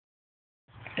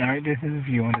Alright, this is a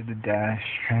view under the dash,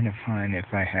 trying to find if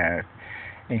I have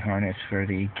a harness for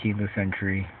the keyless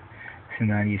entry to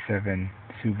 97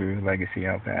 Subaru Legacy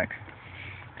Outback.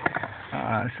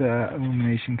 It's a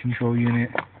illumination control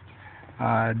unit,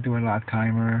 door lock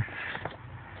timer,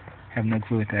 have no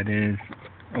clue what that is,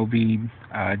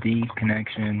 OBD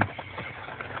connection,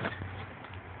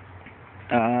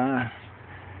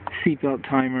 seatbelt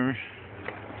timer.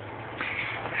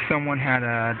 Someone had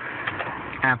a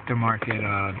aftermarket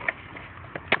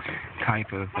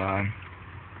type of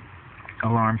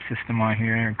alarm system on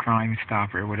here, Crime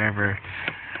Stopper, whatever.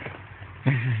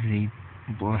 This is the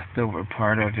leftover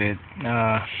part of it.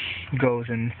 Goes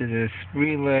into this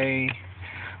relay,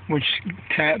 which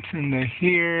taps into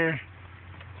here.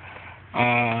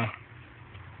 I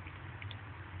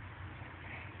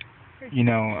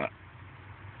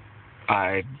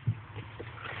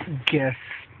guess.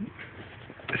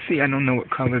 See, I don't know what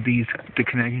color the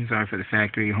connections are for the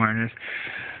factory harness,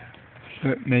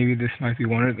 but maybe this might be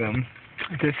one of them.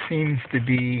 This seems to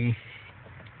be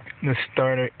the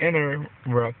starter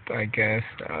interrupt, I guess,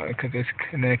 because it's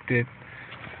connected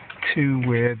to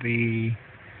where actually,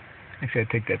 I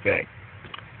take that back.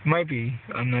 Might be,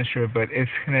 I'm not sure, but it's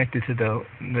connected to the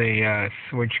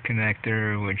switch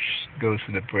connector, which goes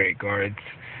to the brake guards,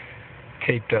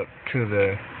 taped up to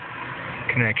the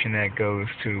connection that goes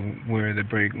to where the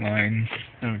brake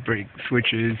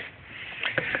switch is.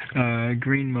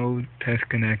 Green mode test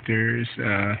connectors.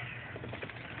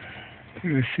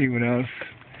 Let's see what else.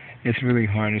 It's really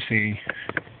hard to see.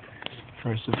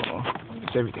 First of all,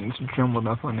 everything's jumbled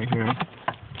up under here.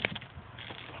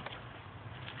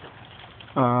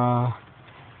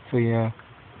 So yeah,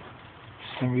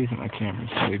 for some reason my camera's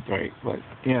really bright, but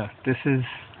yeah, this is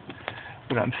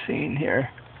what I'm seeing here.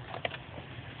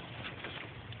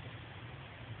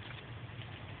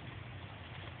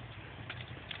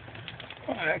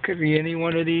 It could be any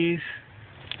one of these.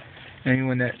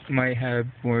 Anyone that might have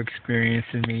more experience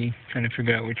than me trying to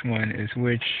figure out which one is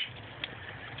which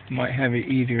might have an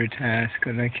easier task,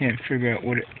 because I can't figure out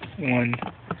one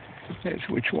is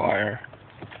which wire.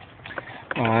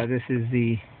 This is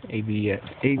the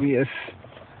ABS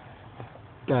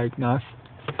diagnostic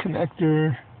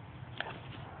connector.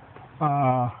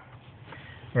 The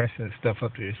rest of the stuff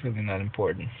up there is really not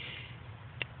important.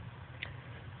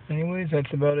 Anyways,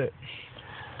 that's about it.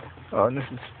 Oh, and this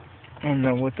is, I don't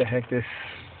know what the heck that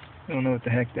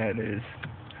is.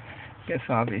 Guess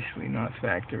obviously not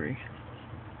factory.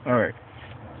 Alright.